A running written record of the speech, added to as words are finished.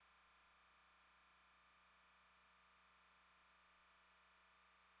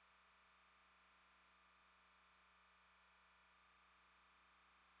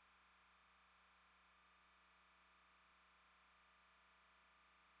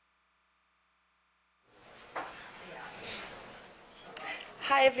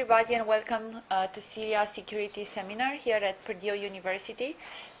Hi everybody and welcome to Syria Security Seminar here at Purdue University.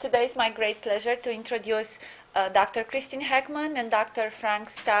 Today is my great pleasure to introduce Dr. Christine Heckman and Dr. Frank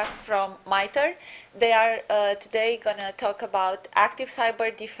Stack from MITRE. They are today going to talk about active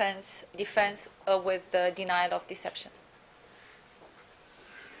cyber defense with denial of deception.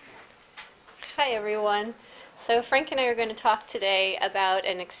 Hi everyone. So Frank and I are going to talk today about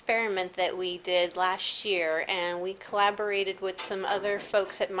an experiment that we did last year, and we collaborated with some other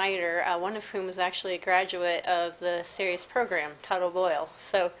folks at MITRE, one of whom was actually a graduate of the Sirius program, Todd O'Boyle.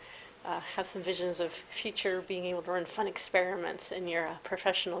 So have some visions of future being able to run fun experiments in your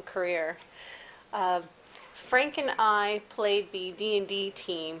professional career. Frank and I played the D&D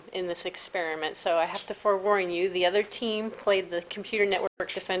team in this experiment, so I have to forewarn you, the other team played the computer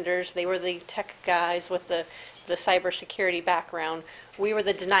network defenders. They were the tech guys with the cybersecurity background. We were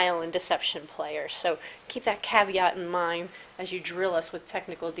the denial and deception players, so keep that caveat in mind as you drill us with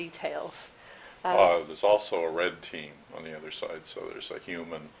technical details. There's also a red team on the other side, so there's a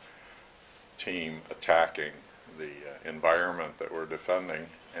human team attacking the environment that we're defending,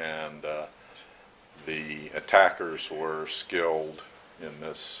 and the attackers were skilled in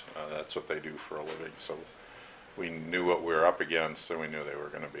this. That's what they do for a living. So we knew what we were up against, and we knew they were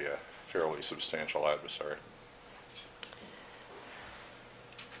going to be a fairly substantial adversary.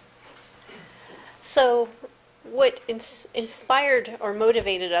 So what inspired or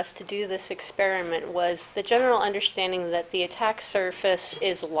motivated us to do this experiment was the general understanding that the attack surface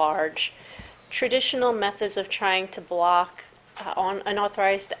is large. Traditional methods of trying to block on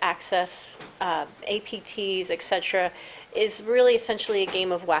unauthorized access, APTs, etc., is really essentially a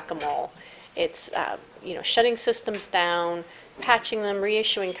game of whack-a-mole. It's shutting systems down, patching them,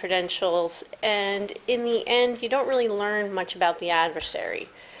 reissuing credentials, and in the end, you don't really learn much about the adversary.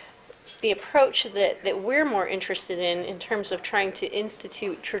 The approach that we're more interested in terms of trying to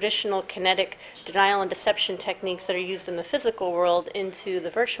institute traditional kinetic denial and deception techniques that are used in the physical world into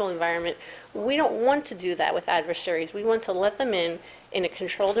the virtual environment, we don't want to do that with adversaries. We want to let them in a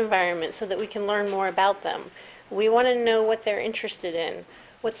controlled environment so that we can learn more about them. We want to know what they're interested in.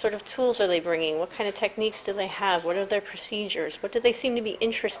 What sort of tools are they bringing? What kind of techniques do they have? What are their procedures? What do they seem to be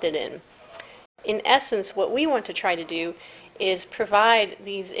interested in? In essence, what we want to try to do is provide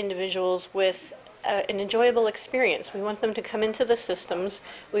these individuals with an enjoyable experience. We want them to come into the systems.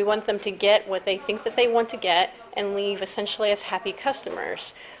 We want them to get what they think that they want to get and leave essentially as happy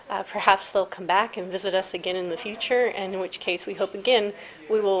customers. Perhaps they'll come back and visit us again in the future, and in which case we hope again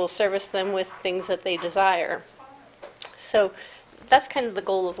we will service them with things that they desire. So that's kind of the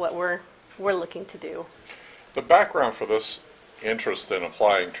goal of what we're looking to do. The background for this interest in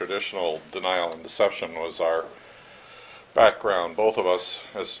applying traditional denial and deception was our background. Both of us,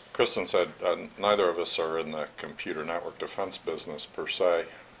 as Kristen said, neither of us are in the computer network defense business per se,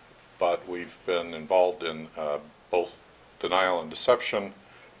 but we've been involved in both denial and deception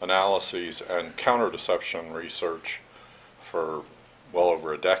analyses and counter-deception research for well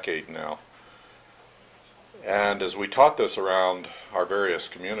over a decade now. And as we taught this around our various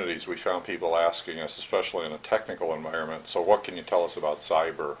communities, we found people asking us, especially in a technical environment, so what can you tell us about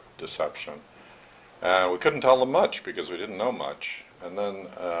cyber deception? And we couldn't tell them much because we didn't know much. And then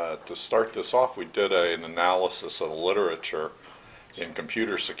to start this off, we did an analysis of the literature in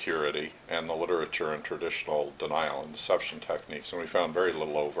computer security and the literature in traditional denial and deception techniques, and we found very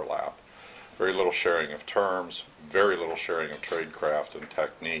little overlap, very little sharing of terms, very little sharing of tradecraft and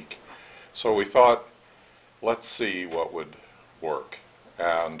technique. So we thought, let's see what would work.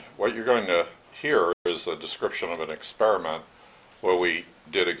 And what you're going to hear is a description of an experiment where we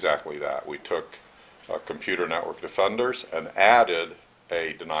did exactly that. We took computer network defenders and added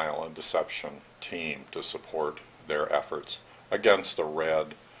a denial and deception team to support their efforts against a red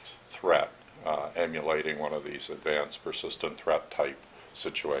threat, emulating one of these advanced persistent threat type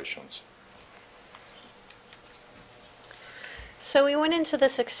situations. So we went into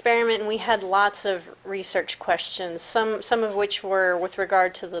this experiment and we had lots of research questions, some of which were with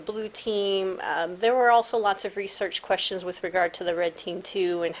regard to the blue team. There were also lots of research questions with regard to the red team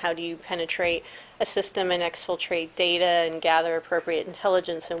too, and how do you penetrate a system and exfiltrate data and gather appropriate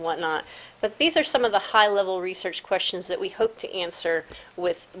intelligence and whatnot. But these are some of the high-level research questions that we hope to answer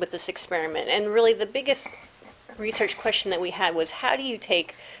with this experiment. And really the biggest research question that we had was, how do you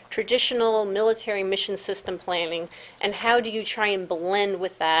take traditional military mission system planning and how do you try and blend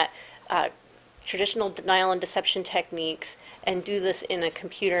with that traditional denial and deception techniques and do this in a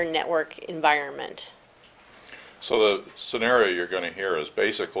computer network environment? So the scenario you're going to hear is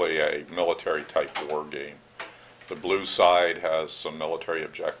basically a military type war game. The blue side has some military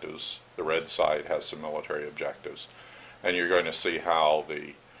objectives, the red side has some military objectives. and you're going to see how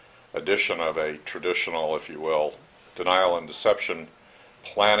the addition of a traditional, if you will, denial and deception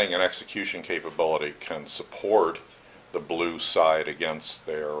planning and execution capability can support the blue side against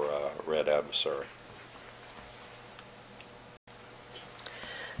their red adversary.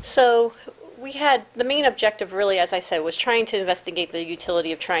 So we had, the main objective really, as I said, was trying to investigate the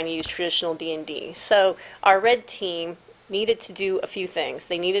utility of trying to use traditional D&D. So our red team needed to do a few things.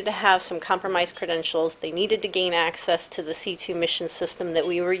 They needed to have some compromised credentials. They needed to gain access to the C2 mission system that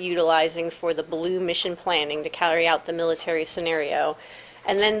we were utilizing for the blue mission planning to carry out the military scenario.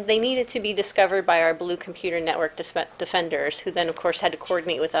 And then they needed to be discovered by our blue computer network defenders, who then, of course, had to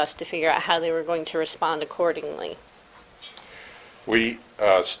coordinate with us to figure out how they were going to respond accordingly. We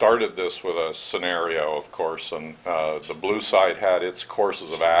started this with a scenario, of course, and the blue side had its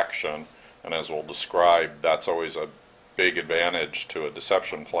courses of action, and as we'll describe, that's always a big advantage to a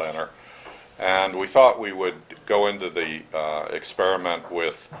deception planner. And we thought we would go into the experiment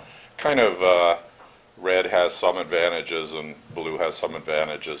with kind of red has some advantages and blue has some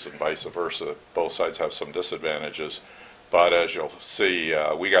advantages and vice versa. Both sides have some disadvantages. But as you'll see,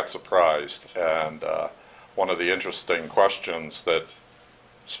 we got surprised. And one of the interesting questions that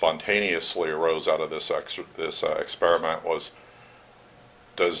spontaneously arose out of this experiment was,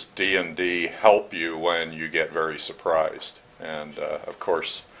 does D&D help you when you get very surprised? And of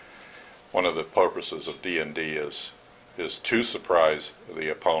course, one of the purposes of D&D is to surprise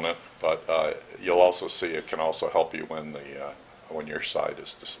the opponent, but you'll also see it can also help you when your side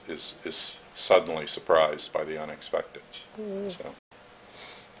is suddenly surprised by the unexpected.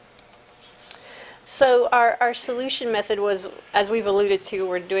 So our solution method was, as we've alluded to,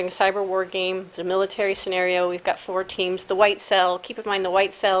 we're doing a cyber war game. It's a military scenario. We've got 4 teams. The White Cell, keep in mind the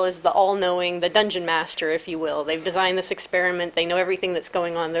White Cell is the all-knowing, the dungeon master, if you will. They've designed this experiment. They know everything that's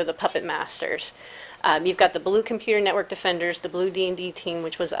going on. They're the puppet masters. You've got the blue computer network defenders, the blue D&D team,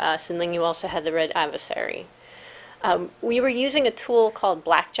 which was us, and then you also had the red adversary. We were using a tool called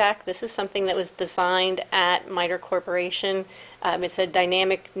Blackjack. This is something that was designed at MITRE Corporation. It's a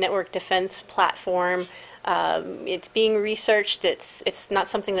dynamic network defense platform. It's being researched. It's not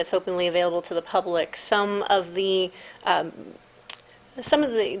something that's openly available to the public. Some of the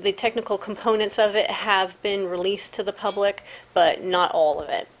technical components of it have been released to the public, but not all of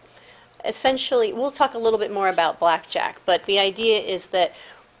it. Essentially, we'll talk a little bit more about Blackjack, but the idea is that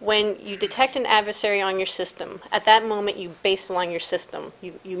when you detect an adversary on your system, at that moment you baseline your system.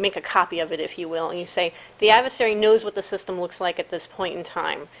 You make a copy of it, if you will, and you say, the adversary knows what the system looks like at this point in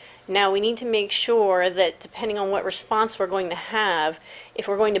time. Now we need to make sure that depending on what response we're going to have, if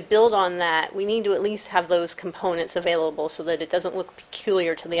we're going to build on that, we need to at least have those components available so that it doesn't look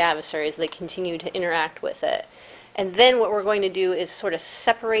peculiar to the adversary as they continue to interact with it. And then what we're going to do is sort of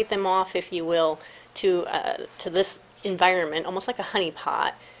separate them off, if you will, to this environment, almost like a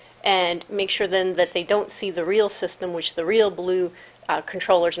honeypot, and make sure then that they don't see the real system, which the real blue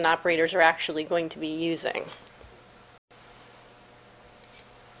controllers and operators are actually going to be using.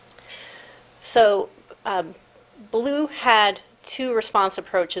 So blue had 2 response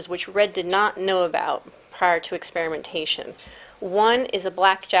approaches which red did not know about prior to experimentation. One is a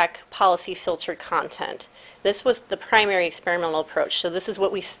Blackjack policy filtered content. This was the primary experimental approach, so this is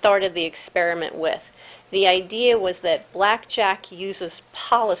what we started the experiment with. The idea was that Blackjack uses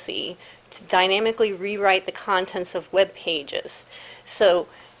policy to dynamically rewrite the contents of web pages. So,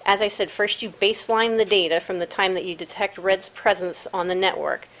 as I said, first you baseline the data from the time that you detect red's presence on the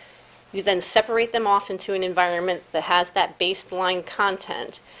network. You then separate them off into an environment that has that baseline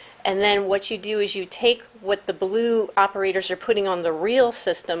content. And then what you do is you take what the blue operators are putting on the real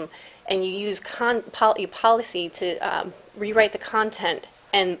system and you use policy to rewrite the content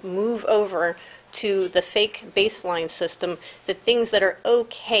and move over to the fake baseline system the things that are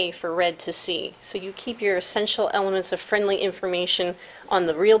okay for red to see. So you keep your essential elements of friendly information on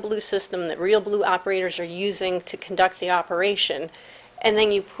the real blue system that real blue operators are using to conduct the operation. And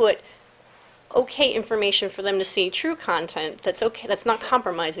then you put okay information for them to see, true content that's okay, that's not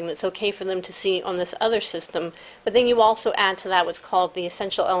compromising, that's okay for them to see on this other system. But then you also add to that what's called the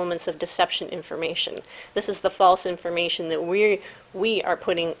essential elements of deception information. This is the false information that we are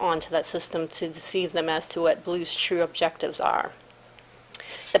putting onto that system to deceive them as to what blue's true objectives are.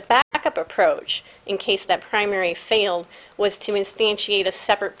 The backup approach, in case that primary failed, was to instantiate a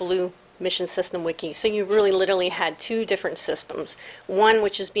separate blue mission system wiki. So you really literally had 2 different systems. One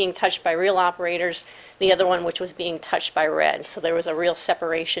which is being touched by real operators, the other one which was being touched by red. So there was a real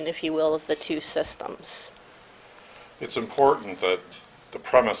separation, if you will, of the 2 systems. It's important that the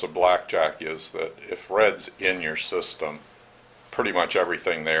premise of Blackjack is that if red's in your system, pretty much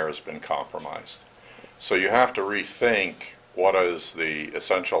everything there has been compromised. So you have to rethink what is the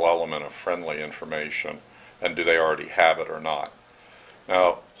essential element of friendly information, and do they already have it or not.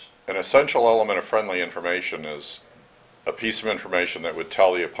 Now, an essential element of friendly information is a piece of information that would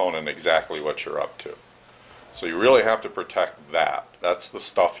tell the opponent exactly what you're up to. So you really have to protect that. That's the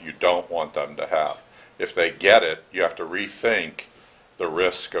stuff you don't want them to have. If they get it, you have to rethink the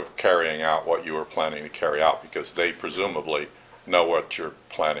risk of carrying out what you were planning to carry out, because they presumably know what you're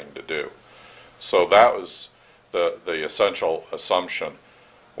planning to do. So that was the essential assumption.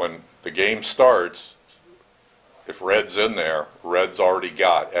 When the game starts, if red's in there, red's already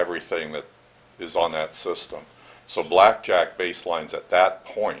got everything that is on that system. So blackjack baselines at that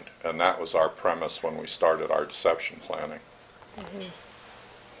point, and that was our premise when we started our deception planning.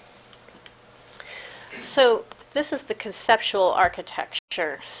 So this is the conceptual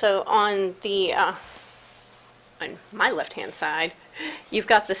architecture. So on the on my left-hand side, you've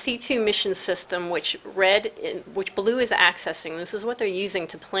got the C2 mission system, which blue is accessing. This is what they're using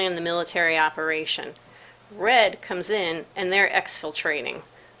to plan the military operation. Red comes in, and they're exfiltrating.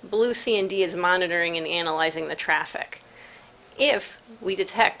 Blue C&D is monitoring and analyzing the traffic. If we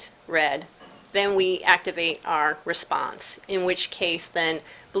detect red, then we activate our response, in which case then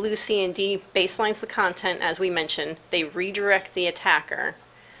blue C&D baselines the content, as we mentioned. They redirect the attacker.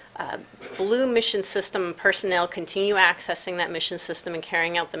 Blue mission system personnel continue accessing that mission system and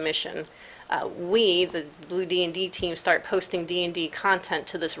carrying out the mission. We, the blue D&D team, start posting D&D content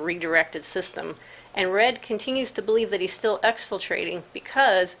to this redirected system. And red continues to believe that he's still exfiltrating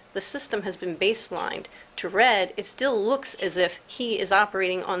because the system has been baselined. To red, it still looks as if he is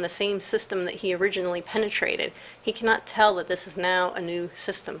operating on the same system that he originally penetrated. He cannot tell that this is now a new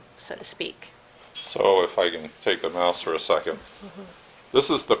system, so to speak. So if I can take the mouse for a second. This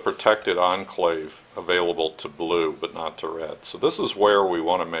is the protected enclave available to blue but not to red. So this is where we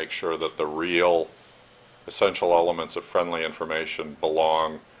want to make sure that the real essential elements of friendly information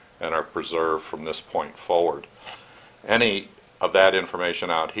belong and are preserved from this point forward. Any of that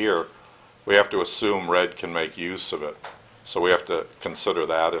information out here, we have to assume red can make use of it. So we have to consider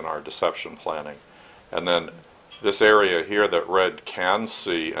that in our deception planning. And then this area here that red can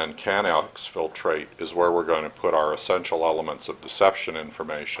see and can exfiltrate is where we're going to put our essential elements of deception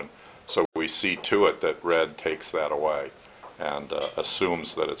information. So we see to it that red takes that away and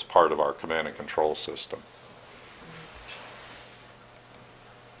assumes that it's part of our command and control system.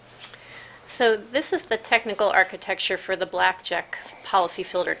 So this is the technical architecture for the blackjack policy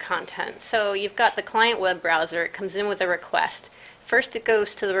filter content. So you've got the client web browser. It comes in with a request. First it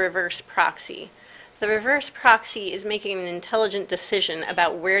goes to the reverse proxy. The reverse proxy is making an intelligent decision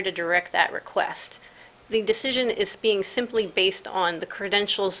about where to direct that request. The decision is being simply based on the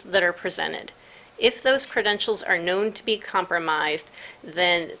credentials that are presented. If those credentials are known to be compromised,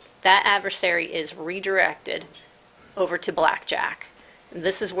 then that adversary is redirected over to blackjack.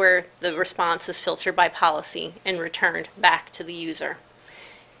 This is where the response is filtered by policy and returned back to the user.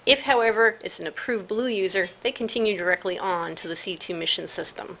 If, however, it's an approved blue user, they continue directly on to the C2 mission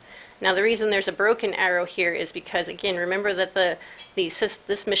system. Now, the reason there's a broken arrow here is because, again, remember that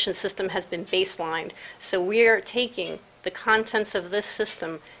this mission system has been baselined. So we are taking the contents of this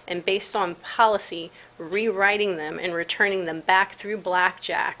system and, based on policy, rewriting them and returning them back through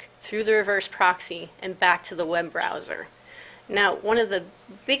blackjack, through the reverse proxy, and back to the web browser. Now, one of the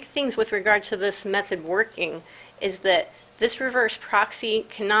big things with regard to this method working is that this reverse proxy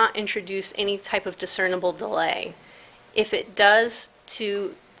cannot introduce any type of discernible delay. If it does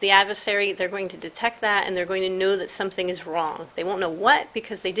to the adversary, they're going to detect that and they're going to know that something is wrong. They won't know what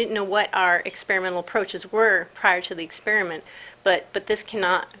because they didn't know what our experimental approaches were prior to the experiment, but this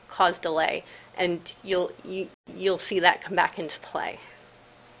cannot cause delay, and you'll see that come back into play.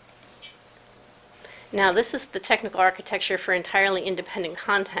 Now, this is the technical architecture for entirely independent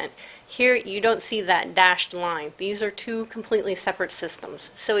content. Here, you don't see that dashed line. These are two completely separate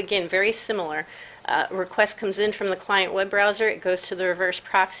systems. So again, very similar. A request comes in from the client web browser. It goes to the reverse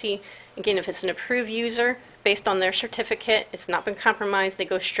proxy. Again, if it's an approved user, based on their certificate, it's not been compromised, they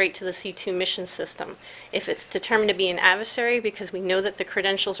go straight to the C2 mission system. If it's determined to be an adversary, because we know that the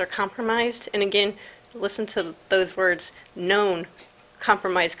credentials are compromised, and again, listen to those words, known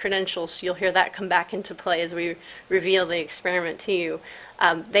compromised credentials, you'll hear that come back into play as we reveal the experiment to you.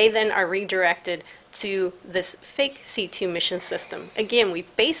 They then are redirected to this fake C2 mission system. Again,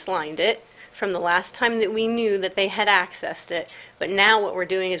 we've baselined it from the last time that we knew that they had accessed it, but now what we're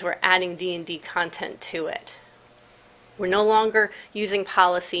doing is we're adding D&D content to it. We're no longer using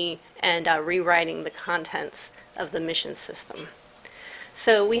policy and rewriting the contents of the mission system.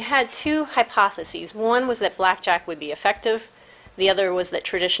 So we had two hypotheses. One was that blackjack would be effective. The other was that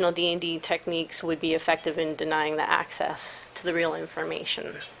traditional D&D techniques would be effective in denying the access to the real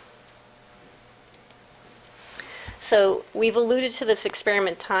information. So we've alluded to this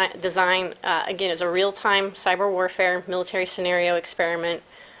experiment design, again, as a real-time cyber warfare military scenario experiment.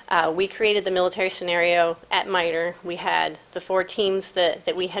 We created the military scenario at MITRE. We had the 4 teams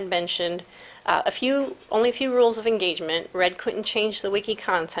that we had mentioned. Only a few rules of engagement. Red couldn't change the wiki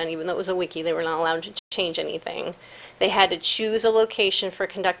content, even though it was a wiki. They were not allowed to change anything. They had to choose a location for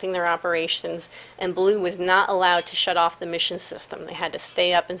conducting their operations, and Blue was not allowed to shut off the mission system. They had to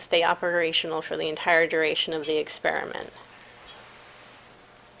stay up and stay operational for the entire duration of the experiment.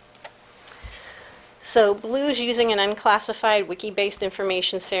 So Blue is using an unclassified wiki-based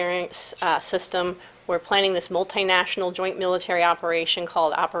information sharing system. We're planning this multinational joint military operation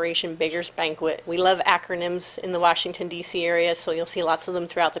called Operation Beggar's Banquet. We love acronyms in the Washington, D.C. area, so you'll see lots of them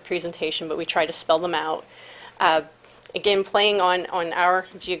throughout the presentation, but we try to spell them out. Again, playing on our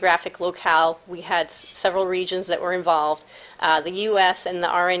geographic locale, we had several regions that were involved. The U.S. and the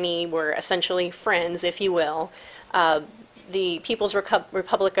RNE were essentially friends, if you will. The People's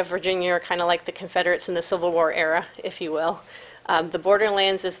Republic of Virginia are kind of like the Confederates in the Civil War era, if you will. The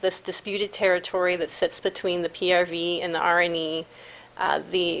borderlands is this disputed territory that sits between the PRV and the RNE.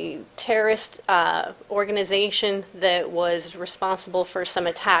 The terrorist organization that was responsible for some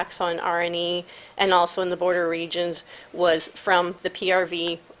attacks on RNE and also in the border regions was from the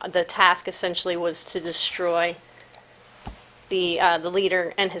PRV. The task essentially was to destroy the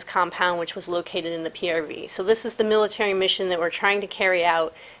leader and his compound, which was located in the PRV. So this is the military mission that we're trying to carry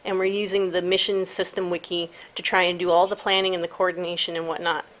out, and we're using the mission system wiki to try and do all the planning and the coordination and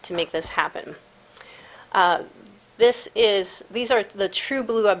whatnot to make this happen. These are the true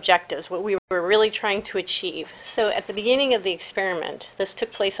Blue objectives, what we were really trying to achieve. So at the beginning of the experiment, this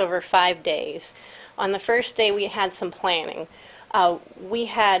took place over 5 days. On the first day, we had some planning. We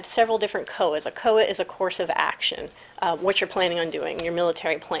had several different COAs. A COA is a course of action, what you're planning on doing, your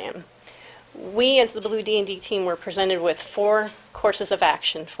military plan. We, as the Blue D&D team, were presented with 4 courses of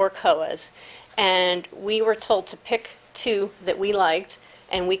action, 4 COAs, and we were told to pick 2 that we liked,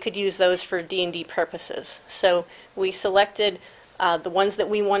 and we could use those for D&D purposes. So we selected the ones that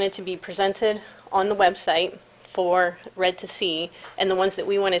we wanted to be presented on the website for Red to see, and the ones that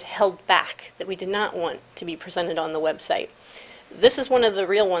we wanted held back, that we did not want to be presented on the website. This is one of the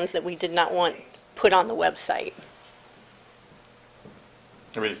real ones that we did not want put on the website.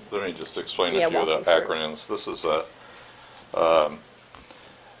 Let me just explain a few of the acronyms. This is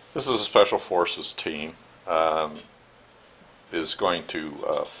a Special Forces team. Is going to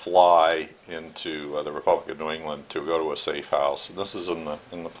fly into the Republic of New England to go to a safe house. And this is in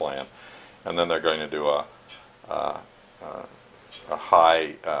the plan. And then they're going to do a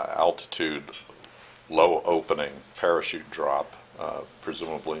high altitude, low opening parachute drop,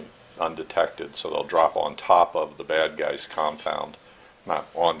 presumably undetected. So they'll drop on top of the bad guy's compound, not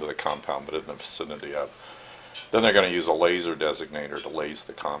onto the compound, but in the vicinity of. Then they're going to use a laser designator to laze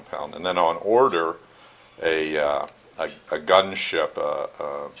the compound. And then on order, a gunship,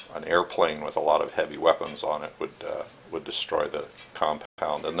 an airplane with a lot of heavy weapons on it would destroy the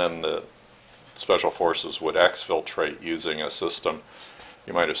compound. And then the Special Forces would exfiltrate using a system.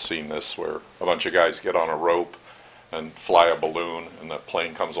 You might have seen this where a bunch of guys get on a rope and fly a balloon, and the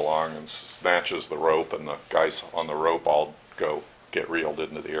plane comes along and snatches the rope, and the guys on the rope all get reeled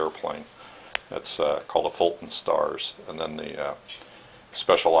into the airplane. That's called a Fulton Stars. And then the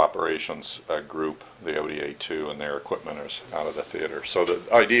Special Operations group, the ODA-2, and their equipment is out of the theater. So the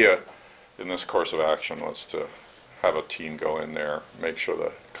idea in this course of action was to have a team go in there, make sure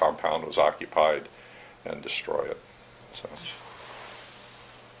the compound was occupied, and destroy it.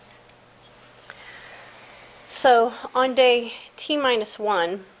 So on day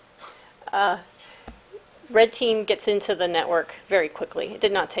T-1, Red Team gets into the network very quickly. It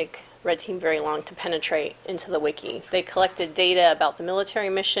did not take Red Team very long to penetrate into the wiki. They collected data about the military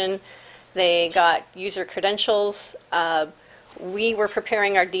mission. They got user credentials. We were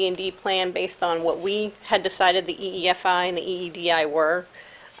preparing our D&D plan based on what we had decided the EEFI and the EEDI were.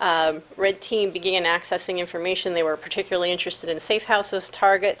 Red Team began accessing information. They were particularly interested in safe houses,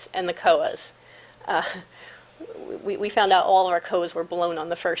 targets, and the COAs. We found out all of our COAs were blown on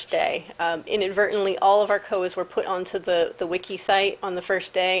the first day. Inadvertently, all of our COAs were put onto the wiki site on the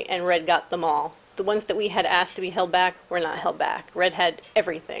first day, and Red got them all. The ones that we had asked to be held back were not held back. Red had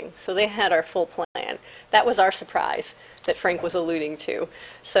everything, so they had our full plan. That was our surprise that Frank was alluding to.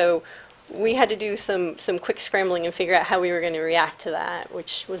 So we had to do some quick scrambling and figure out how we were going to react to that,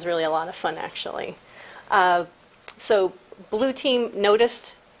 which was really a lot of fun, actually. So Blue Team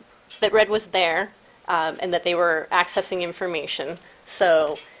noticed that Red was there. and that they were accessing information.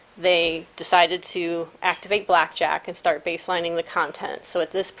 So they decided to activate Blackjack and start baselining the content. So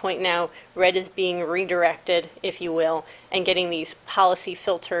at this point now, red is being redirected, if you will, and getting these policy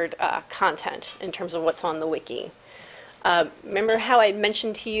filtered content in terms of what's on the wiki. Remember how I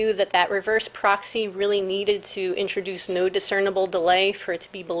mentioned to you that that reverse proxy really needed to introduce no discernible delay for it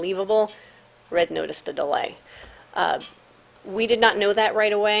to be believable? Red noticed the delay. We did not know that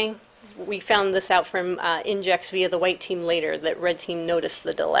right away. We found this out from Injex via the white team later, that red team noticed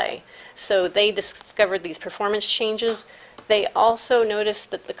the delay. So they discovered these performance changes. They also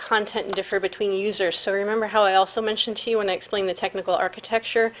noticed that the content differed between users. So remember how I also mentioned to you when I explained the technical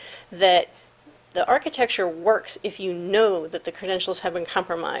architecture that the architecture works if you know that the credentials have been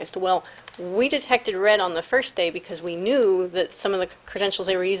compromised. Well, we detected red on the first day because we knew that some of the credentials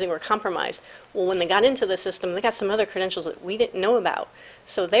they were using were compromised. Well, when they got into the system, they got some other credentials that we didn't know about.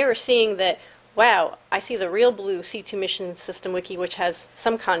 So they were seeing that, wow, I see the real blue C2 mission system wiki, which has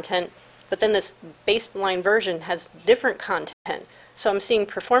some content, but then this baseline version has different content. So I'm seeing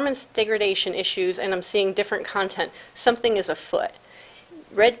performance degradation issues and I'm seeing different content. Something is afoot.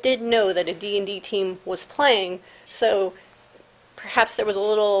 Red did know that a D&D team was playing, so perhaps there was a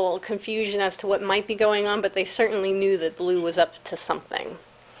little confusion as to what might be going on, but they certainly knew that blue was up to something.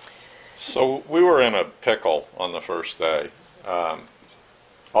 So we were in a pickle on the first day.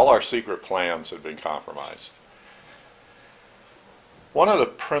 All our secret plans had been compromised. One of the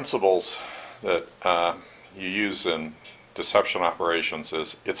principles that you use in deception operations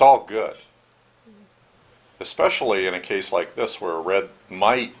is it's all good. Especially in a case like this where red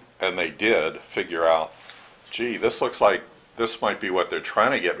might, and they did, figure out, gee, this looks like this might be what they're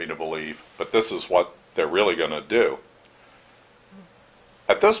trying to get me to believe, but this is what they're really going to do.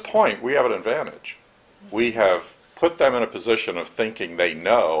 At this point, we have an advantage. We have put them in a position of thinking they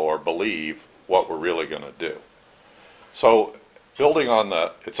know or believe what we're really going to do. So building on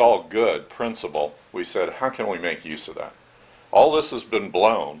the it's all good principle, we said, how can we make use of that? All this has been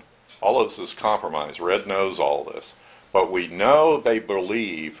blown. All of this is compromised. Red knows all this. But we know they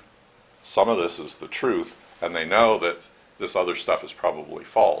believe some of this is the truth, and they know that this other stuff is probably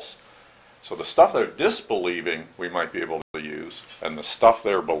false. So the stuff they're disbelieving, we might be able to use, and the stuff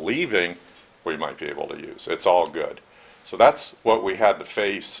they're believing, we might be able to use. It's all good. So that's what we had to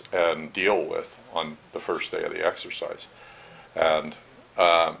face and deal with on the first day of the exercise. And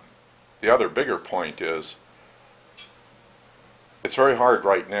the other bigger point is, it's very hard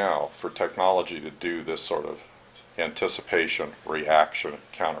right now for technology to do this sort of anticipation, reaction,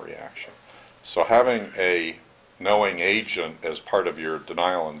 counter-reaction. So having a knowing agent as part of your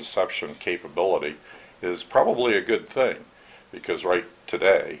denial and deception capability is probably a good thing, because right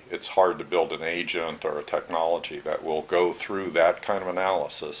today it's hard to build an agent or a technology that will go through that kind of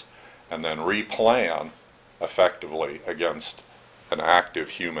analysis and then replan effectively against an active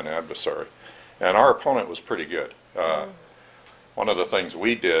human adversary. And our opponent was pretty good. One of the things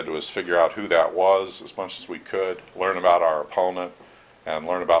we did was figure out who that was as much as we could, learn about our opponent, and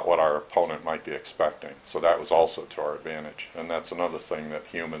learn about what our opponent might be expecting. So that was also to our advantage. And that's another thing that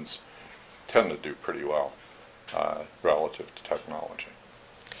humans tend to do pretty well relative to technology.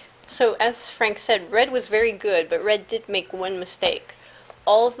 So as Frank said, red was very good, but red did make one mistake.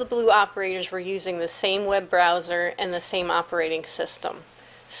 All of the blue operators were using the same web browser and the same operating system.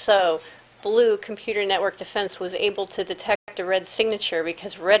 So blue computer network defense was able to detect a red signature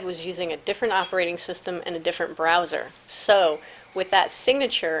because red was using a different operating system and a different browser. So with that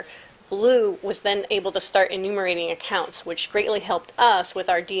signature, blue was then able to start enumerating accounts, which greatly helped us with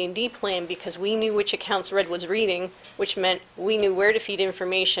our D&D plan because we knew which accounts red was reading, which meant we knew where to feed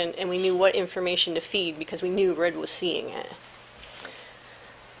information and we knew what information to feed because we knew red was seeing it.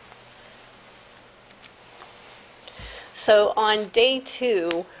 So on day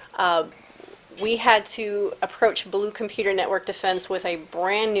 2, we had to approach Blue Computer Network Defense with a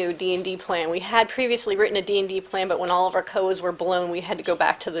brand new D&D plan. We had previously written a D&D plan, but when all of our COAs were blown, we had to go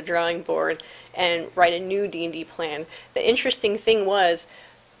back to the drawing board and write a new D&D plan. The interesting thing was,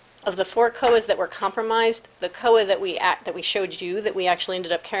 of the 4 COAs that were compromised, the COA that we showed you, that we actually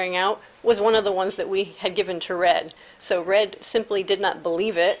ended up carrying out, was one of the ones that we had given to Red. So Red simply did not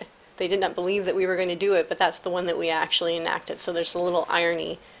believe it. They did not believe that we were going to do it, but that's the one that we actually enacted. So there's a little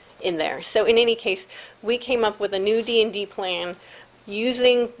irony in there. So in any case, we came up with a new D&D plan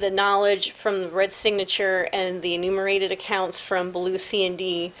using the knowledge from the red signature and the enumerated accounts from Blue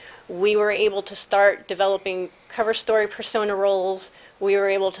C&D. we were able to start developing cover story persona roles. We were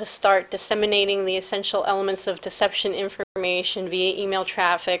able to start disseminating the essential elements of deception information via email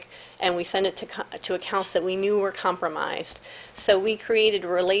traffic, and we sent it to accounts that we knew were compromised. So we created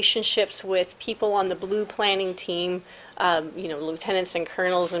relationships with people on the Blue planning team, lieutenants and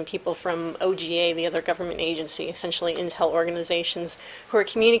colonels and people from OGA, the other government agency, essentially intel organizations, who are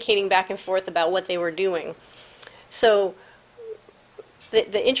communicating back and forth about what they were doing. So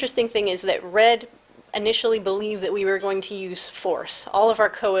the interesting thing is that Red initially believed that we were going to use force. All of our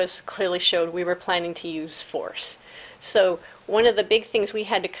COAs clearly showed we were planning to use force. So one of the big things we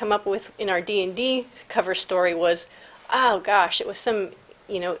had to come up with in our D&D cover story was, oh gosh, it was some,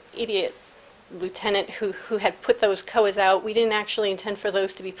 idiot lieutenant who had put those COAs out. We didn't actually intend for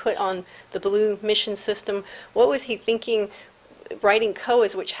those to be put on the Blue mission system. What was he thinking writing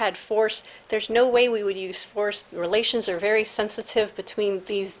COAs which had force? There's no way we would use force. The relations are very sensitive between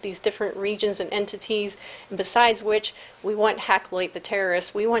these different regions and entities, and besides which, we want Hackloit, the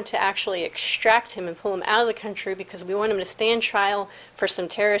terrorist, we want to actually extract him and pull him out of the country because we want him to stand trial for some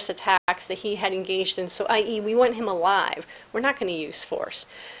terrorist attacks that he had engaged in. So, i.e., we want him alive. We're not going to use force.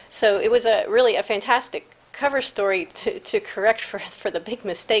 So it was really a fantastic cover story to correct for the big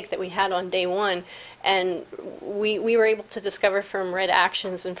mistake that we had on day one. And we were able to discover from Red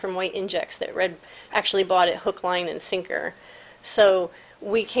Actions and from White Injects that Red actually bought it hook, line, and sinker. So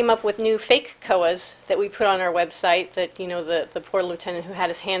we came up with new fake COAs that we put on our website that, the poor lieutenant who had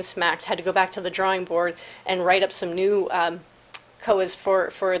his hand smacked had to go back to the drawing board and write up some new COAs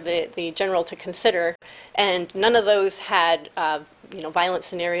for the general to consider. And none of those had violent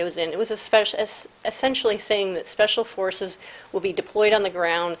scenarios in. It was essentially saying that special forces will be deployed on the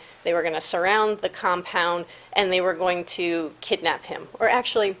ground, they were going to surround the compound, and they were going to kidnap him. Or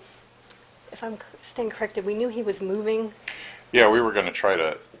actually, if I'm staying corrected, we knew he was moving. Yeah, we were going to try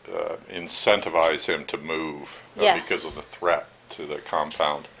to incentivize him to move Yes. because of the threat to the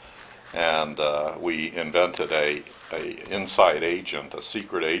compound. And we invented a inside agent, a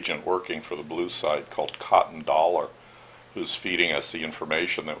secret agent working for the Blue side called Cotton Dollar, who's feeding us the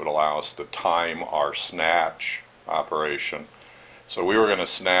information that would allow us to time our snatch operation. So we were going to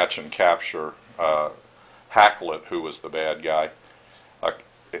snatch and capture Hacklet, who was the bad guy.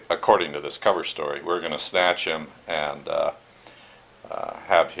 According to this cover story, we were going to snatch him and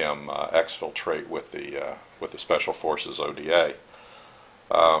have him exfiltrate with the Special Forces ODA.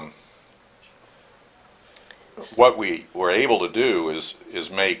 What we were able to do is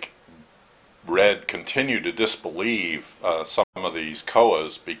make Red continue to disbelieve some of these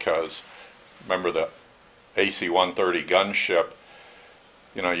COAs because, remember, the AC-130 gunship,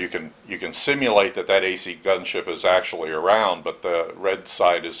 you can simulate that AC gunship is actually around, but the Red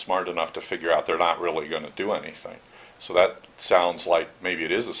side is smart enough to figure out they're not really going to do anything. So that sounds like maybe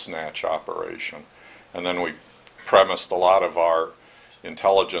it is a snatch operation. And then we premised a lot of our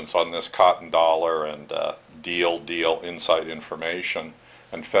intelligence on this Cotton Dollar and deal inside information,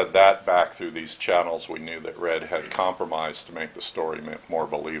 and fed that back through these channels we knew that Red had compromised to make the story more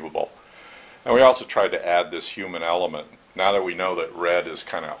believable. And we also tried to add this human element. Now that we know that Red is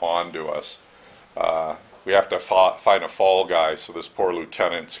kind of on to us, we have to find a fall guy, so this poor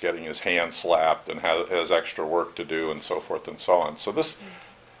lieutenant's getting his hand slapped and has extra work to do and so forth and so on. So this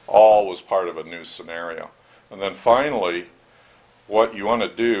all was part of a new scenario. And then finally, what you want to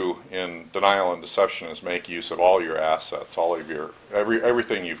do in denial and deception is make use of all your assets, all of your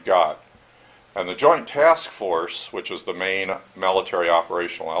everything you've got. And the Joint Task Force, which is the main military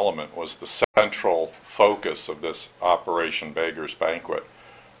operational element, was the central focus of this Operation Beggar's Banquet.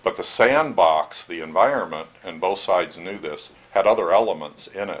 But the sandbox, the environment, and both sides knew this, had other elements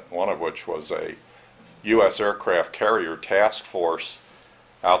in it, one of which was a U.S. aircraft carrier task force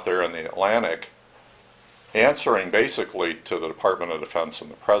out there in the Atlantic, answering basically to the Department of Defense and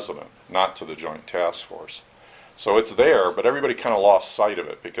the President, not to the Joint Task Force. So it's there, but everybody kind of lost sight of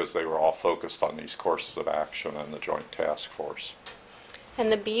it because they were all focused on these courses of action and the Joint Task Force.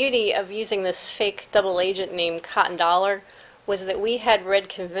 And the beauty of using this fake double agent named Cotton Dollar was that we had Red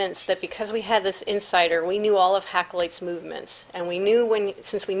convinced that because we had this insider, we knew all of Hackloit's movements. And we knew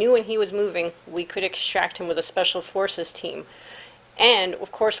since we knew when he was moving, we could extract him with a Special Forces team. And,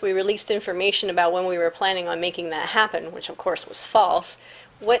 of course, we released information about when we were planning on making that happen, which, of course, was false.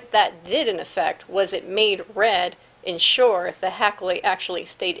 What that did, in effect, was it made Red ensure that Hackloit actually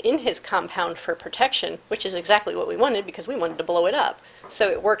stayed in his compound for protection, which is exactly what we wanted because we wanted to blow it up. So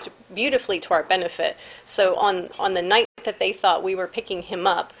it worked beautifully to our benefit. So on the night that they thought we were picking him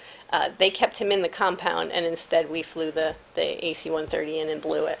up, they kept him in the compound, and instead we flew the AC-130 in and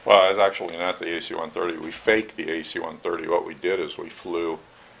blew it. Well, it's actually not the AC-130. We faked the AC-130. What we did is we flew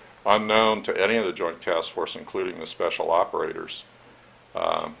unknown to any of the Joint Task Force, including the special operators,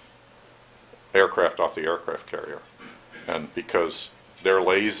 aircraft off the aircraft carrier. And because their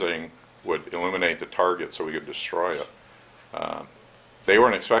lasing would illuminate the target so we could destroy it, they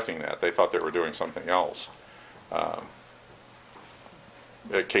weren't expecting that. They thought they were doing something else.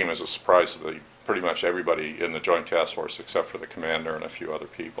 It came as a surprise to pretty much everybody in the Joint Task Force except for the commander and a few other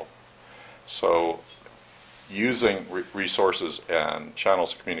people. So using resources and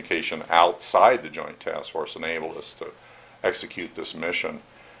channels of communication outside the Joint Task Force enabled us to execute this mission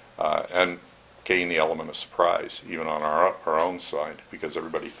and gain the element of surprise, even on our own side, because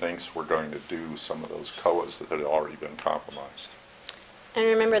everybody thinks we're going to do some of those COAs that had already been compromised. And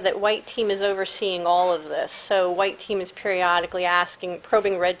remember that White Team is overseeing all of this. So White Team is periodically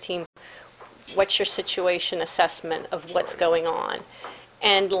probing Red Team, what's your situation assessment of what's going on?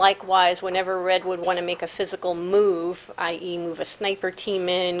 And likewise, whenever Red would want to make a physical move, i.e. move a sniper team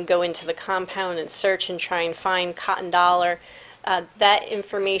in, go into the compound and search and try and find Cotton Dollar, that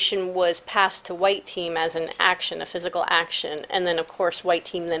information was passed to White Team as an action, a physical action, and then of course White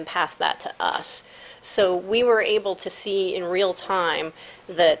Team then passed that to us. So we were able to see in real time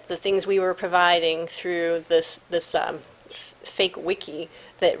that the things we were providing through this fake wiki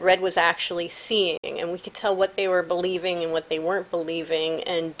that Red was actually seeing, and we could tell what they were believing and what they weren't believing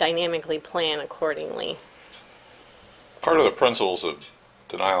and dynamically plan accordingly. Part of the principles of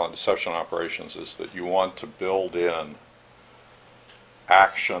denial and deception operations is that you want to build in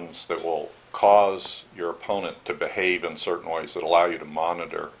actions that will cause your opponent to behave in certain ways that allow you to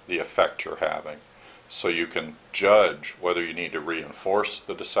monitor the effect you're having. So you can judge whether you need to reinforce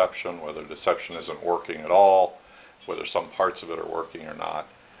the deception, whether deception isn't working at all, whether some parts of it are working or not,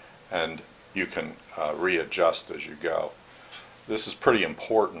 and you can readjust as you go. This is pretty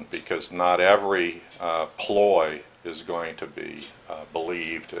important because not every ploy is going to be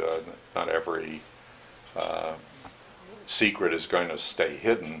believed. Not every secret is going to stay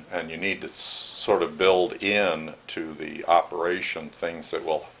hidden, and you need to sort of build in to the operation things that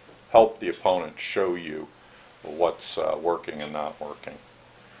will help the opponent show you what's working and not working.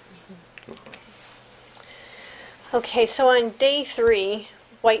 Okay, so on day 3,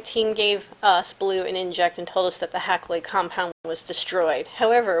 White Team gave us, Blue, an inject and told us that the Hakluyt compound was destroyed.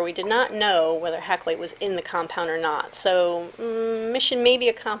 However, we did not know whether Hakluyt was in the compound or not. So mission may be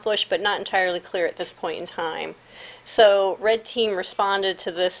accomplished, but not entirely clear at this point in time. So Red Team responded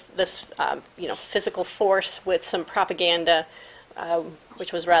to this physical force with some propaganda,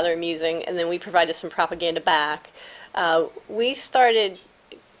 which was rather amusing, and then we provided some propaganda back. We started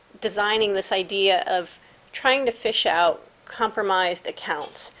designing this idea of trying to fish out compromised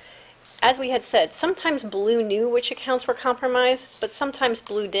accounts. As we had said, sometimes Blue knew which accounts were compromised, but sometimes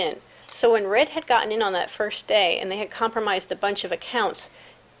Blue didn't. So when Red had gotten in on that first day and they had compromised a bunch of accounts,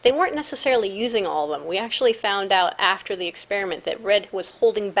 they weren't necessarily using all of them. We actually found out after the experiment that Red was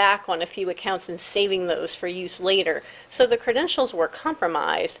holding back on a few accounts and saving those for use later. So the credentials were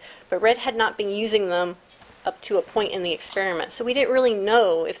compromised, but Red had not been using them up to a point in the experiment. So we didn't really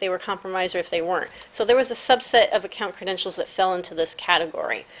know if they were compromised or if they weren't. So there was a subset of account credentials that fell into this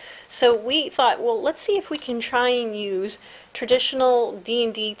category. So we thought, well, let's see if we can try and use traditional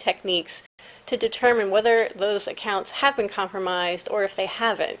D&D techniques to determine whether those accounts have been compromised or if they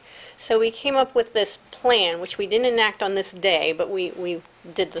haven't. So we came up with this plan, which we didn't enact on this day, but we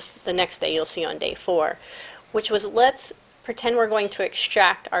did the next day, you'll see on day 4, which was let's pretend we're going to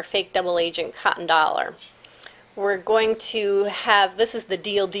extract our fake double agent Cotton Dollar. We're going to have, this is the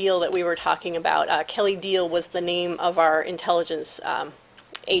Deal that we were talking about. Kelly Deal was the name of our intelligence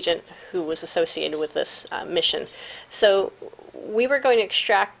agent who was associated with this mission. So we were going to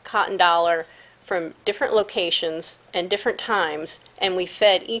extract Cotton Dollar from different locations and different times, and we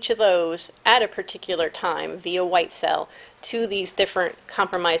fed each of those at a particular time via White Cell to these different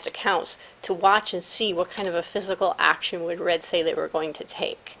compromised accounts to watch and see what kind of a physical action would Red say they were going to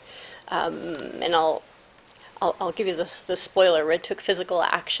take. And I'll give you the spoiler. Red took physical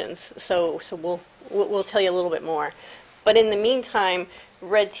actions, so we'll tell you a little bit more. But in the meantime,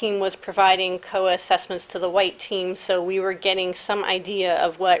 Red Team was providing COA assessments to the White Team, so we were getting some idea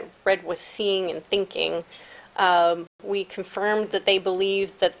of what Red was seeing and thinking. We confirmed that they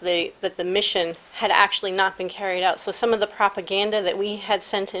believed that the mission had actually not been carried out. So some of the propaganda that we had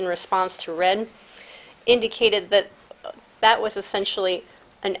sent in response to Red indicated that that was essentially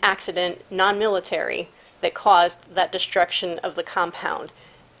an accident, non-military, that caused that destruction of the compound.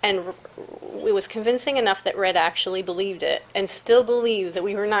 And it was convincing enough that Red actually believed it and still believed that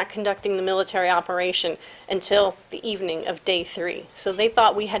we were not conducting the military operation until the evening of day 3. So they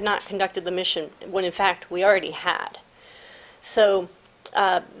thought we had not conducted the mission when in fact we already had. So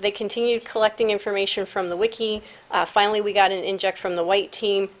They continued collecting information from the wiki. Finally, we got an inject from the white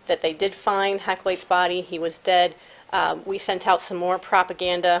team that they did find Hakluyt's body. He was dead. We sent out some more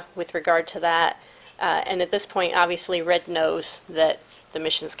propaganda with regard to that. And at this point, obviously, Red knows that the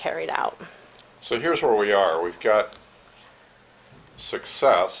mission's carried out. So here's where we are. We've got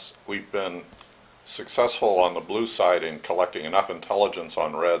success. We've been successful on the blue side in collecting enough intelligence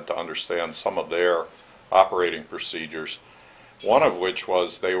on Red to understand some of their operating procedures. One of which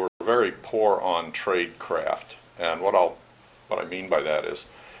was they were very poor on tradecraft. And what I mean by that is,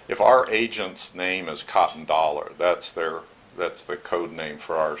 if our agent's name is Cotton Dollar, that's the code name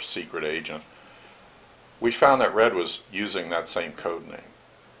for our secret agent, we found that Red was using that same code name.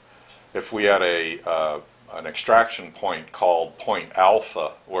 If we had an extraction point called Point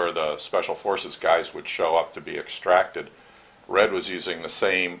Alpha, where the Special Forces guys would show up to be extracted, Red was using the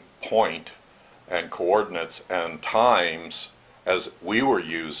same point and coordinates and times as we were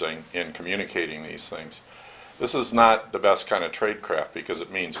using in communicating these things. This is not the best kind of tradecraft because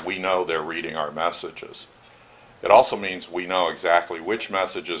it means we know they're reading our messages. It also means we know exactly which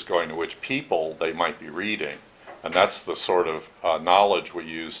message is going to which people they might be reading. And that's the sort of knowledge we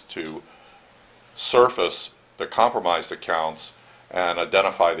use to surface the compromised accounts and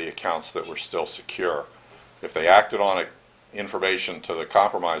identify the accounts that were still secure. If they acted on information to the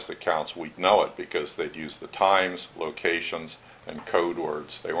compromised accounts, we'd know it because they'd use the times, locations, and code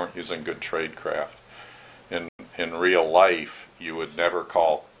words. They weren't using good tradecraft. In real life, you would never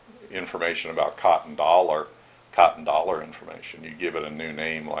call information about Cotton Dollar information. You give it a new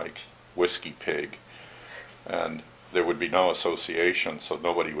name like Whiskey Pig, and there would be no association, so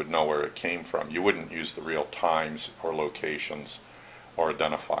nobody would know where it came from. You wouldn't use the real times or locations or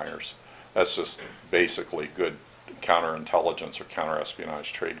identifiers. That's just basically good counterintelligence or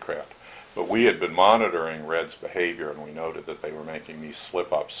counterespionage tradecraft. But we had been monitoring Red's behavior, and we noted that they were making these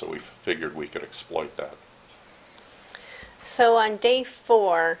slip-ups, so we figured we could exploit that. So on day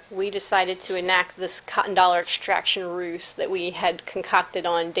 4, we decided to enact this Cotton Dollar extraction ruse that we had concocted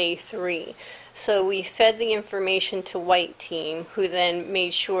on day 3. So we fed the information to White Team, who then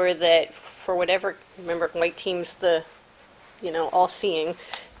made sure that for whatever, remember White Team's the, all-seeing,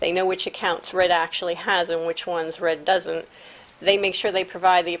 they know which accounts Red actually has and which ones Red doesn't. They make sure they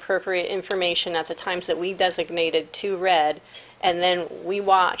provide the appropriate information at the times that we designated to Red, and then we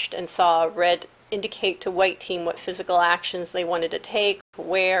watched and saw Red indicate to White Team what physical actions they wanted to take,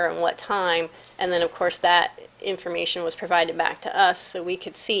 where and what time, and then of course that information was provided back to us so we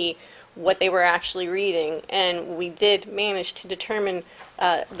could see what they were actually reading. And we did manage to determine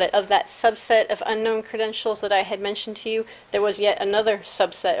that of that subset of unknown credentials that I had mentioned to you, there was yet another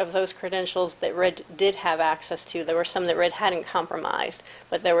subset of those credentials that Red did have access to. There were some that Red hadn't compromised,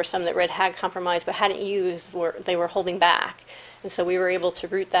 but there were some that Red had compromised but hadn't used, they were holding back. And so we were able to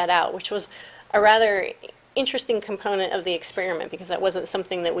root that out, which was a rather interesting component of the experiment because that wasn't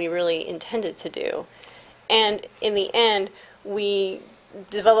something that we really intended to do. And in the end, we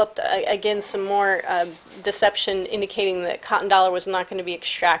developed, again, some more deception indicating that Cotton Dollar was not going to be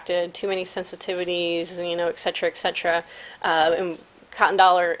extracted, too many sensitivities, et cetera, et cetera. And Cotton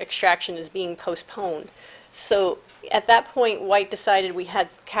Dollar extraction is being postponed. So at that point, White decided we had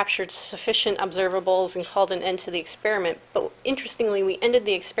captured sufficient observables and called an end to the experiment. But interestingly, we ended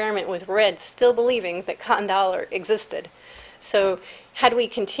the experiment with Red still believing that Cotton Dollar existed. So had we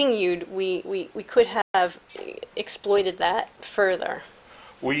continued, we could have exploited that further.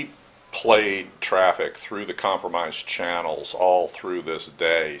 We played traffic through the compromised channels all through this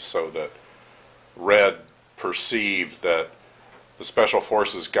day so that Red perceived that the Special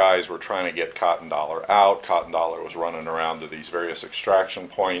Forces guys were trying to get Cotton Dollar out. Cotton Dollar was running around to these various extraction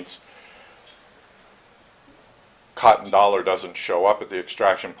points. Cotton Dollar doesn't show up at the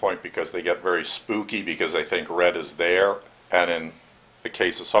extraction point because they get very spooky because they think Red is there. And in the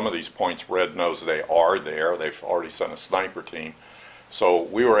case of some of these points, Red knows they are there. They've already sent a sniper team. So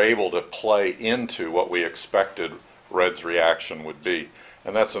we were able to play into what we expected Red's reaction would be.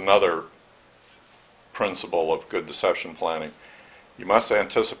 And that's another principle of good deception planning. You must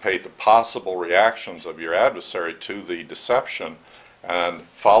anticipate the possible reactions of your adversary to the deception and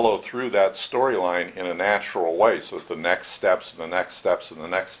follow through that storyline in a natural way so that the next steps and the next steps and the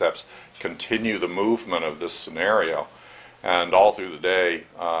next steps continue the movement of this scenario. And all through the day,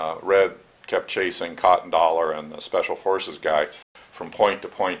 Red kept chasing Cotton Dollar and the Special Forces guy from point to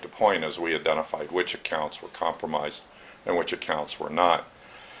point to point as we identified which accounts were compromised and which accounts were not.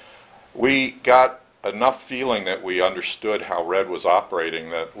 We got enough feeling that we understood how Red was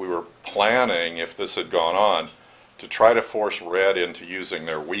operating that we were planning, if this had gone on, to try to force Red into using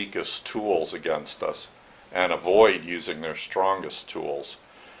their weakest tools against us. and avoid using their strongest tools.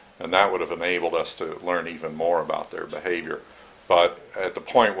 And that would have enabled us to learn even more about their behavior. But at the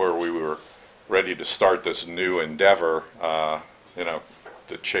point where we were ready to start this new endeavor,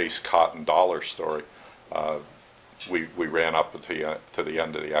 the chase cotton dollar story, we ran up to the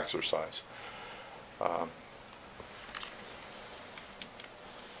end of the exercise.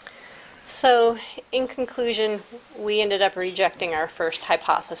 So, in conclusion, we ended up rejecting our first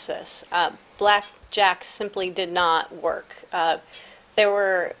hypothesis. Blackjack simply did not work.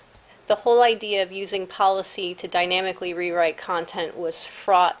 The whole idea of using policy to dynamically rewrite content was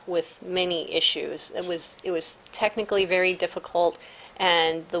fraught with many issues. It was technically very difficult,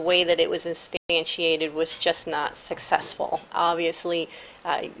 and the way that it was instantiated was just not successful. Obviously,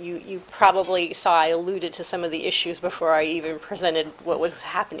 you probably saw I alluded to some of the issues before I even presented what was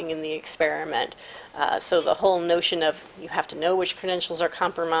happening in the experiment. So the whole notion of you have to know which credentials are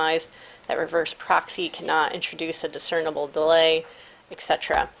compromised, that reverse proxy cannot introduce a discernible delay,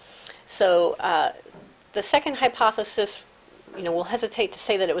 etc. So the second hypothesis, we'll hesitate to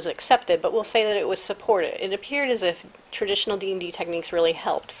say that it was accepted, but we'll say that it was supported. It appeared as if traditional D&D techniques really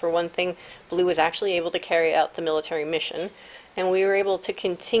helped. For one thing, Blue was actually able to carry out the military mission, and we were able to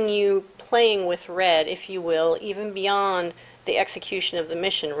continue playing with Red, if you will, even beyond the execution of the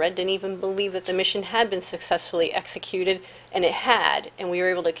mission. Red didn't even believe that the mission had been successfully executed, and it had, and we were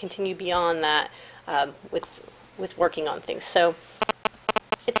able to continue beyond that with working on things. So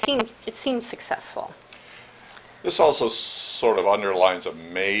it seems successful. This also sort of underlines a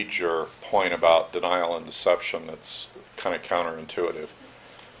major point about denial and deception that's kind of counterintuitive.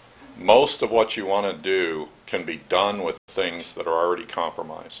 Most of what you want to do can be done with things that are already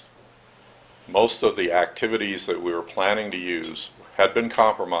compromised. Most of the activities that we were planning to use had been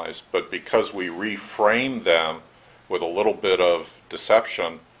compromised, but because we reframed them with a little bit of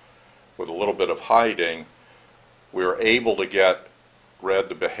deception, with a little bit of hiding, we were able to get Red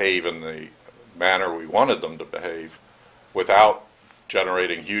to behave in the manner we wanted them to behave without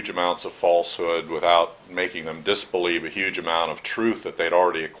generating huge amounts of falsehood, without making them disbelieve a huge amount of truth that they'd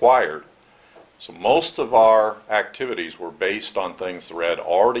already acquired. So most of our activities were based on things the Red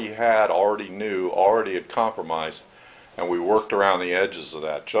already had, already knew, already had compromised, and we worked around the edges of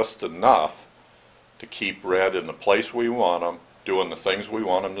that just enough to keep Red in the place we want them, doing the things we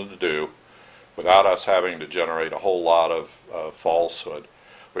want them to do, without us having to generate a whole lot of falsehood.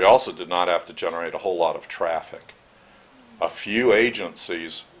 We also did not have to generate a whole lot of traffic. A few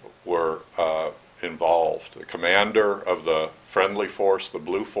agencies were involved. The commander of the friendly force, the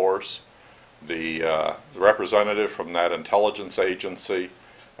Blue Force, the representative from that intelligence agency,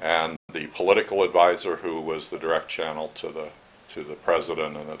 and the political advisor who was the direct channel to the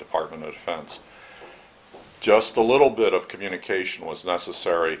President and the Department of Defense. Just a little bit of communication was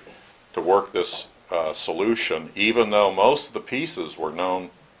necessary to work this solution, even though most of the pieces were known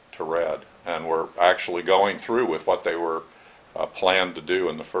to Red and were actually going through with what they were planned to do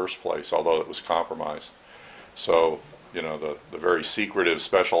in the first place, although it was compromised. So, the very secretive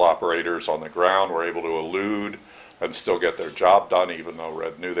special operators on the ground were able to elude and still get their job done, even though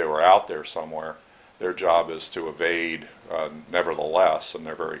Red knew they were out there somewhere. Their job is to evade nevertheless, and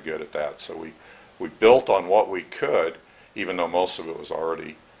they're very good at that. So we built on what we could, even though most of it was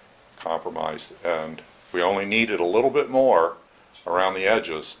already compromised, and we only needed a little bit more around the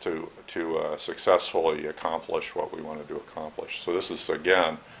edges to successfully accomplish what we wanted to accomplish. So this is,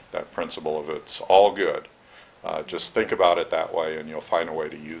 again, that principle of it's all good. Just think about it that way, and you'll find a way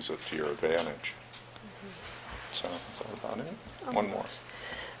to use it to your advantage. So is that about it? One more.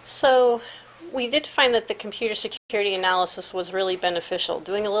 So we did find that the computer security analysis was really beneficial.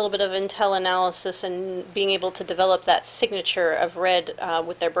 Doing a little bit of intel analysis and being able to develop that signature of Red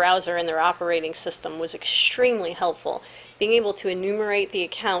with their browser and their operating system was extremely helpful. Being able to enumerate the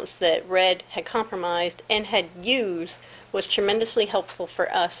accounts that Red had compromised and had used was tremendously helpful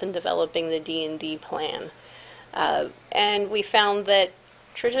for us in developing the D&D plan. And we found that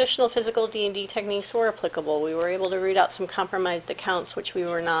traditional physical D&D techniques were applicable. We were able to read out some compromised accounts, which we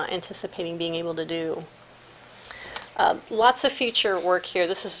were not anticipating being able to do. Lots of future work here.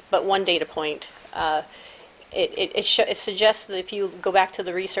 This is but one data point. It suggests that if you go back to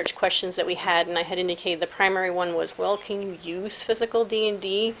the research questions that we had, and I had indicated the primary one was, well, can you use physical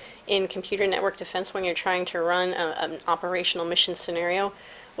D&D in computer network defense when you're trying to run an operational mission scenario?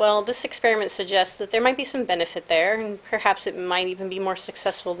 Well, this experiment suggests that there might be some benefit there, and perhaps it might even be more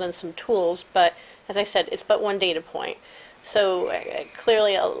successful than some tools, but as I said, it's but one data point. So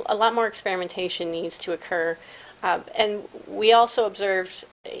clearly a lot more experimentation needs to occur. And we also observed,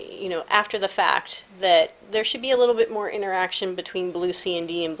 after the fact, that there should be a little bit more interaction between Blue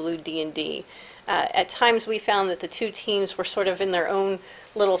C&D and Blue D&D. At times, we found that the two teams were sort of in their own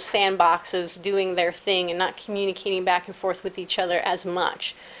little sandboxes doing their thing and not communicating back and forth with each other as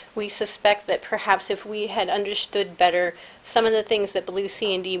much. We suspect that perhaps if we had understood better some of the things that Blue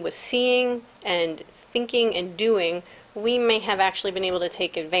C&D was seeing and thinking and doing, we may have actually been able to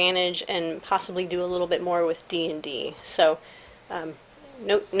take advantage and possibly do a little bit more with D&D. So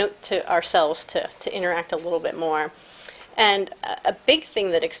note to ourselves to interact a little bit more. And a big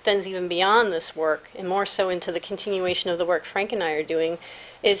thing that extends even beyond this work, and more so into the continuation of the work Frank and I are doing,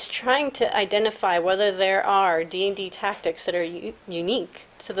 is trying to identify whether there are D&D tactics that are unique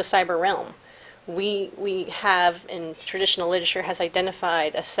to the cyber realm. We have, in traditional literature, has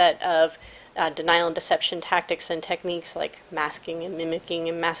identified a set of denial and deception tactics and techniques like masking and mimicking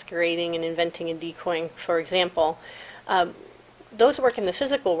and masquerading and inventing and decoying, for example. Those work in the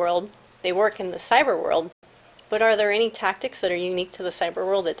physical world, they work in the cyber world, but are there any tactics that are unique to the cyber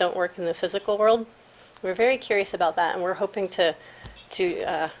world that don't work in the physical world? We're very curious about that, and we're hoping to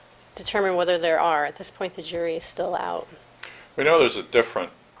determine whether there are. At this point, the jury is still out. We know there's a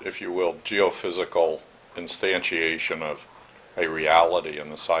different, if you will, geophysical instantiation of a reality in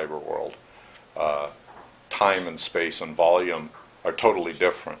the cyber world. Time and space and volume are totally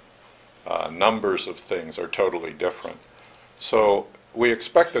different. Numbers of things are totally different. So we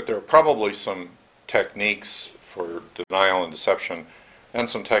expect that there are probably some techniques for denial and deception and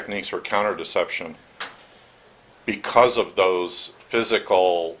some techniques for counter-deception because of those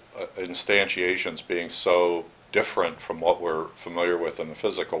physical instantiations being so different from what we're familiar with in the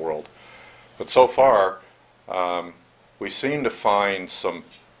physical world. But so far, we seem to find some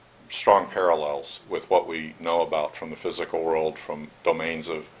strong parallels with what we know about from the physical world, from domains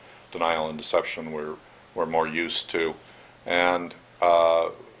of denial and deception we're more used to. And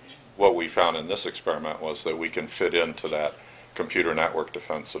what we found in this experiment was that we can fit into that computer network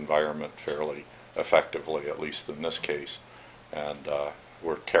defense environment fairly effectively, at least in this case. And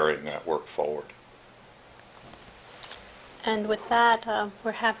we're carrying that work forward. And with that,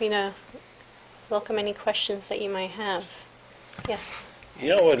 we're happy to welcome any questions that you might have. Yes.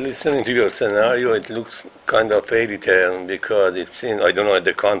 You know what, listening to your scenario, it looks kind of fairy tale because it seems, I don't know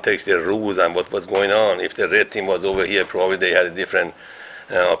the context, the rules and what was going on. If the red team was over here, probably they had a different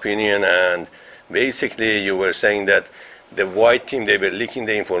opinion. And basically you were saying that the white team, they were leaking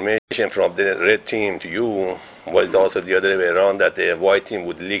the information from the red team to you. Was it also the other way around, that the white team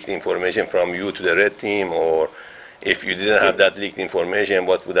would leak the information from you to the red team? Or if you didn't have that leaked information,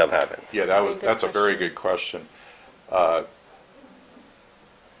 what would have happened? Yeah, that's a very good question.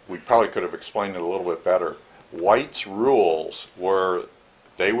 We probably could have explained it a little bit better. White's rules were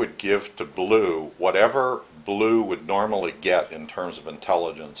they would give to blue whatever blue would normally get in terms of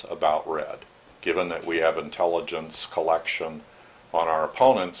intelligence about red. Given that we have intelligence collection on our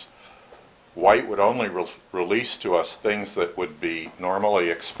opponents, white would only release to us things that would be normally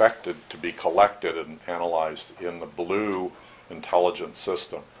expected to be collected and analyzed in the blue intelligence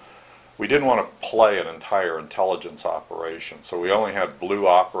system. We didn't want to play an entire intelligence operation, so we only had blue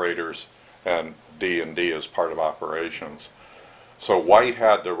operators and D&D as part of operations. So white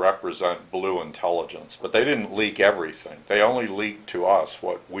had to represent blue intelligence, but they didn't leak everything. They only leaked to us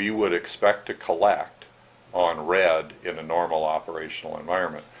what we would expect to collect on red in a normal operational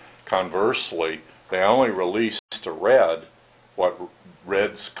environment. Conversely, they only released to red what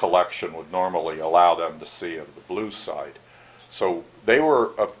red's collection would normally allow them to see of the blue side. So they were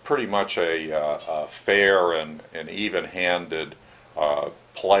pretty much a fair and even-handed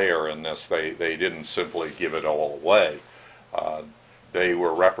player in this. They didn't simply give it all away. They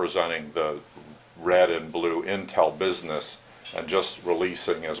were representing the red and blue intel business and just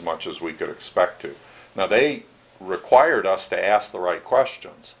releasing as much as we could expect to. Now they required us to ask the right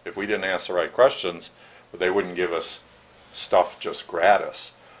questions. If we didn't ask the right questions, they wouldn't give us stuff just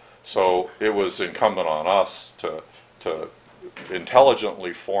gratis. So it was incumbent on us to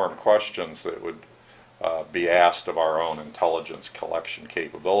intelligently form questions that would be asked of our own intelligence collection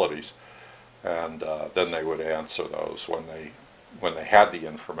capabilities, and then they would answer those when they had the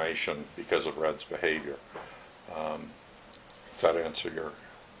information because of red's behavior. Does that answer your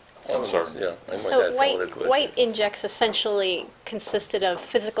concern? Yeah, I might So have some other questions. white injects essentially consisted of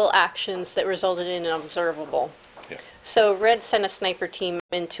physical actions that resulted in an observable. Yeah. So red sent a sniper team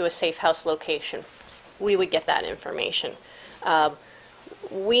into a safe house location. We would get that information.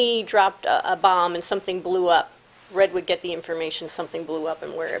 We dropped a bomb and something blew up. Red would get the information, something blew up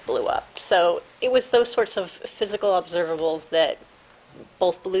and where it blew up. So it was those sorts of physical observables that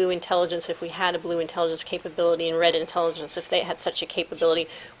both blue intelligence, if we had a blue intelligence capability, and red intelligence, if they had such a capability,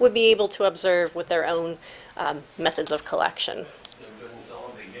 would be able to observe with their own methods of collection. It doesn't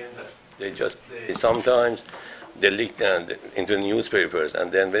sound again that They just sometimes they leak them into the newspapers,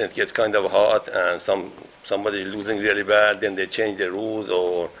 and then when it gets kind of hot and somebody's losing really bad, then they change the rules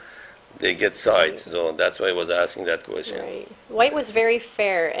or they get sides. So that's why I was asking that question. Right. White was very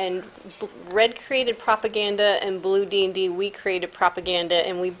fair, and red created propaganda, and blue D&D, we created propaganda,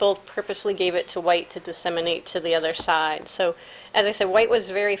 and we both purposely gave it to white to disseminate to the other side. So, as I said, white was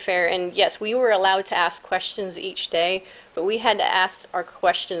very fair, and yes, we were allowed to ask questions each day, but we had to ask our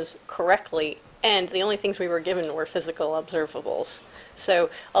questions correctly, and the only things we were given were physical observables. So,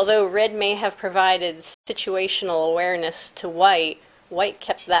 although red may have provided situational awareness to white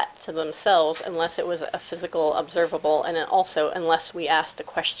kept that to themselves unless it was a physical observable, and then also unless we asked a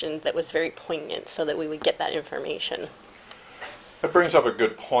question that was very poignant so that we would get that information. That brings up a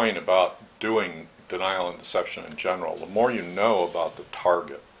good point about doing denial and deception in general. The more you know about the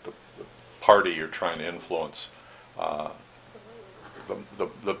target, the party you're trying to influence,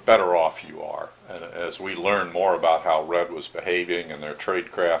 the better off you are. And as we learn more about how Red was behaving and their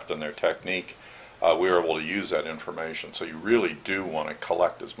tradecraft and their technique, we were able to use that information. So you really do want to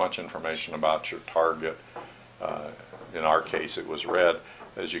collect as much information about your target, in our case it was Red,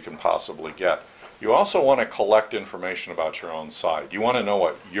 as you can possibly get. You also want to collect information about your own side. You want to know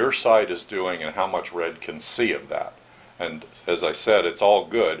what your side is doing and how much Red can see of that. And as I said, it's all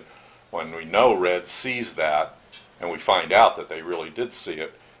good when we know Red sees that and we find out that they really did see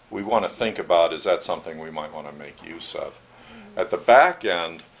it. We want to think about, is that something we might want to make use of? At the back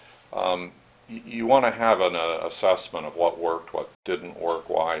end, you want to have an assessment of what worked, what didn't work,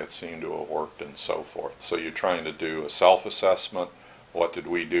 why it seemed to have worked, and so forth. So you're trying to do a self-assessment. What did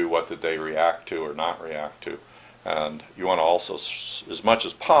we do? What did they react to or not react to? And you want to also, as much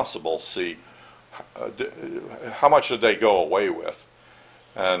as possible, see how much did they go away with.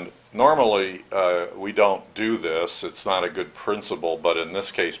 And normally we don't do this. It's not a good principle, but in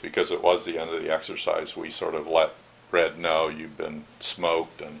this case, because it was the end of the exercise, we sort of let Red know you've been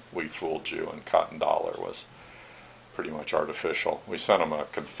smoked and we fooled you, and Cotton Dollar was pretty much artificial. We sent them a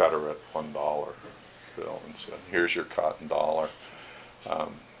Confederate $1 bill and said, here's your Cotton Dollar.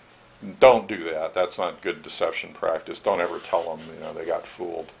 Don't do that. That's not good deception practice. Don't ever tell them they got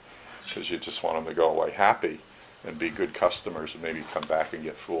fooled, because you just want them to go away happy and be good customers and maybe come back and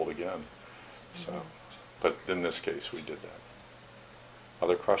get fooled again. So, but in this case we did that.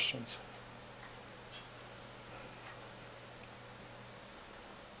 Other questions?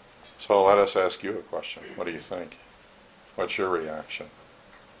 So let us ask you a question. What do you think? What's your reaction?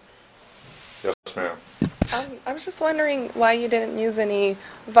 Yes, ma'am. I was just wondering why you didn't use any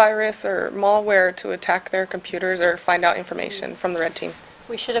virus or malware to attack their computers or find out information from the red team.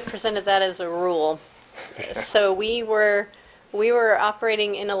 We should have presented that as a rule. So we were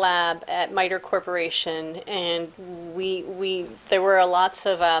operating in a lab at MITRE Corporation, and there were lots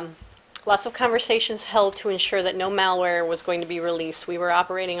of conversations held to ensure that no malware was going to be released. We were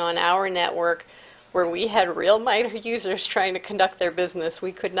operating on our network where we had real MITRE users trying to conduct their business.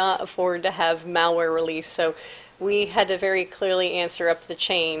 We could not afford to have malware released, so we had to very clearly answer up the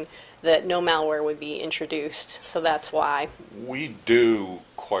chain that no malware would be introduced. So that's why. We do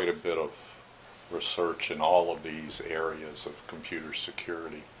quite a bit of research in all of these areas of computer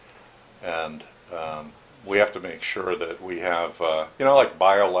security, and we have to make sure that we have, like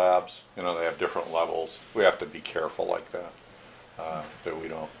biolabs, they have different levels. We have to be careful like that, that we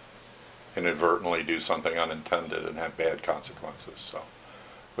don't inadvertently do something unintended and have bad consequences. So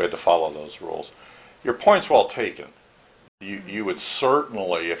we had to follow those rules. Your point's well taken. You would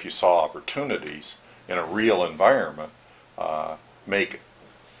certainly, if you saw opportunities in a real environment, make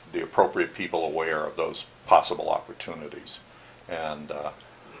the appropriate people aware of those possible opportunities. And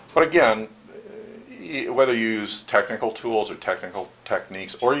but again, whether you use technical tools or technical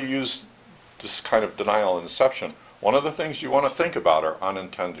techniques, or you use this kind of denial and deception, one of the things you want to think about are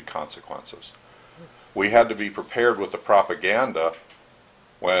unintended consequences. We had to be prepared with the propaganda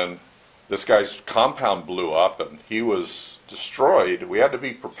when this guy's compound blew up and he was destroyed. We had to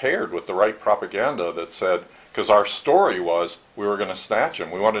be prepared with the right propaganda that said, because our story was we were going to snatch him.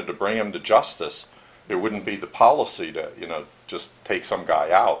 We wanted to bring him to justice. It wouldn't be the policy to, just take some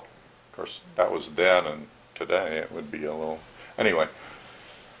guy out. Of course, that was then, and today it would be a little... Anyway,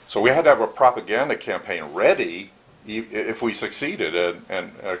 so we had to have a propaganda campaign ready if we succeeded.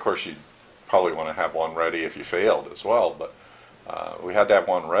 And of course, you'd probably want to have one ready if you failed as well. But we had to have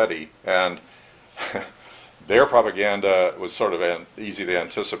one ready. And their propaganda was sort of easy to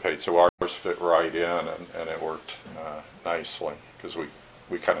anticipate, so ours fit right in, and it worked nicely, because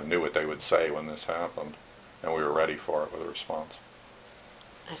we kind of knew what they would say when this happened, and we were ready for it with a response.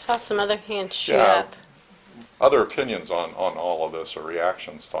 I saw some other hands shoot Yeah. up. other opinions on all of this or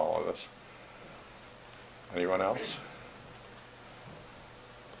reactions to all of this? Anyone else?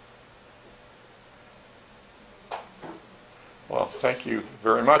 Well, thank you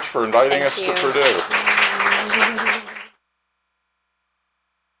very much for inviting Thank us you. to Purdue.